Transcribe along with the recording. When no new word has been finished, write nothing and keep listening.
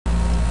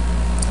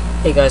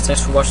Hey guys,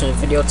 thanks for watching the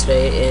video.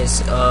 Today is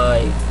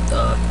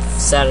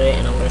Saturday,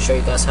 and I'm going to show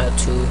you guys how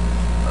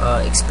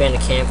to expand a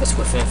canvas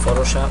within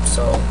Photoshop.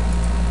 So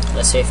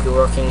let's say if you're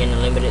working in a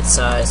limited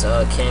size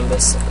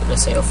canvas,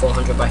 let's say a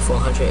 400 by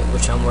 400,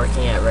 which I'm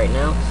working at right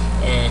now,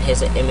 and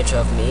here's an image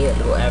of me, a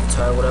little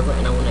avatar or whatever,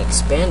 and I want to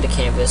expand the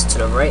canvas to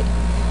the right.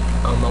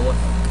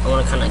 I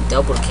want to kind of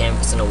double the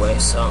canvas in a way,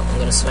 so I'm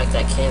going to select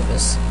that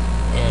canvas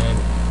and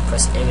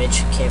press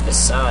image, canvas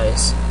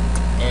size,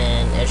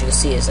 and as you can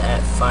see, it's at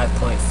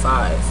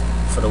 5.5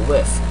 for the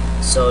width.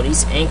 So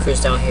these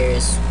anchors down here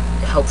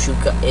helps you,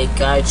 it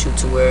guides you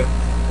to where,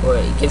 or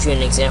it gives you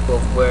an example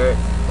of where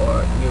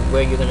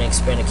you're going to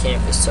expand the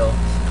canvas. So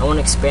I want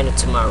to expand it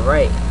to my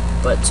right,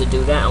 but to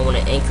do that I want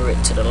to anchor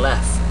it to the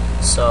left.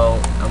 So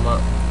I'm going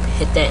to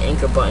hit that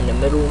anchor button, the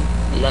middle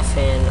left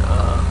hand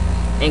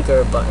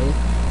anchor button,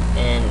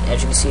 and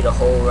as you can see, the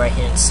whole right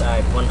hand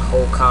side, one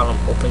whole column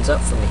opens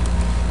up for me.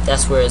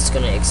 That's where it's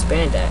going to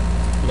expand at.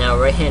 Now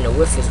right here in the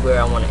width is where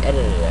I want to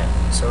edit it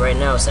at. So right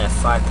now it's at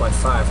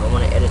 5.5. I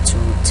want to edit to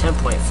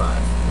 10.5.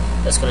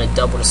 That's going to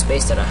double the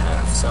space that I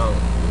have. So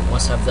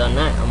once I've done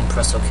that, I'm going to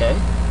press OK.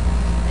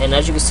 And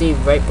as you can see,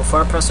 right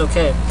before I press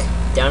OK,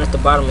 down at the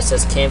bottom it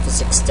says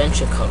canvas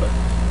extension color.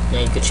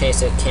 Now you can change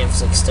the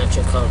canvas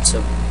extension color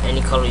to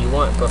any color you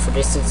want, but for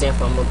this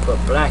example I'm going to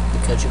put black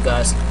because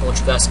I want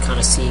you guys to kind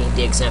of see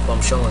the example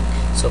I'm showing.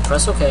 So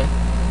press OK,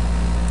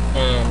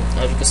 and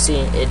as you can see,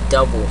 it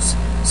doubles.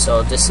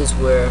 So this is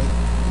where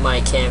my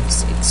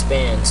canvas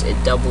expands.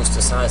 It doubles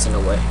the size in a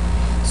way.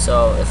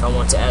 So if I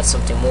want to add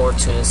something more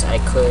to this, I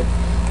could,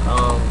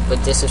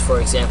 but this is for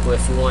example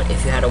if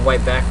you had a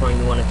white background,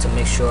 you wanted to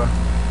make sure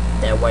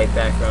that white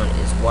background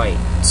is white.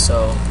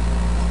 So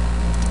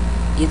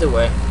either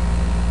way,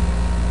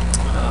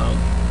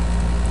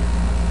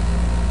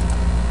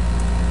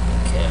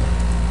 okay,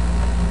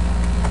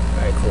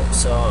 alright, cool.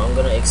 So I'm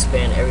gonna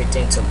expand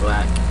everything to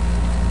black.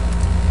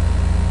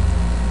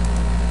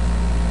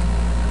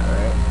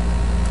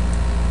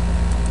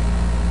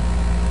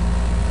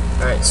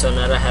 Alright, so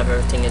now that I have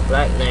everything in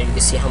black, now you can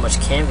see how much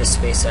canvas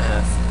space I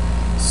have.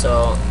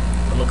 So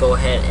I'm going to go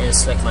ahead and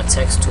select my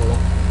text tool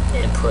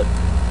and put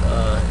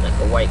like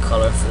a white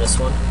color for this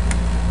one,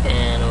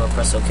 and I'm going to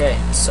press OK.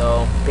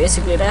 So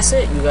basically that's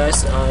it, you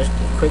guys.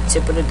 Quick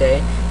tip of the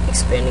day,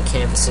 expanding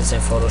canvases in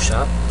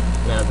Photoshop.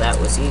 Now that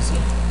was easy.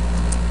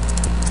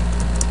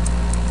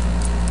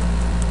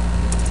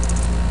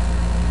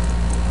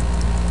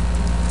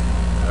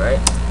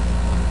 Alright,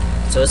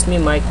 so it's me,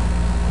 Mike.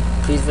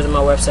 Please visit my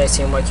website,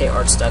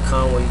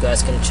 cmykarts.com, where you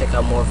guys can check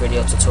out more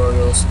video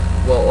tutorials.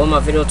 Well, all my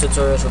video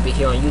tutorials will be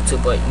here on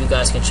YouTube, but you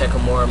guys can check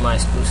out more of my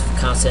exclusive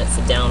content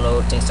for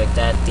download, things like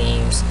that,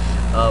 themes,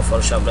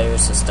 Photoshop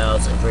layers and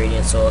styles and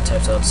gradients, all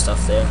types of other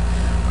stuff there.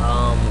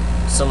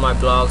 Some of my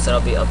blogs that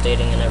I'll be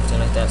updating and everything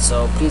like that.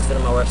 So please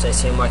visit my website,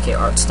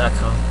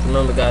 cmykarts.com.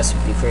 Remember guys,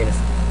 be creative.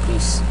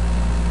 Peace.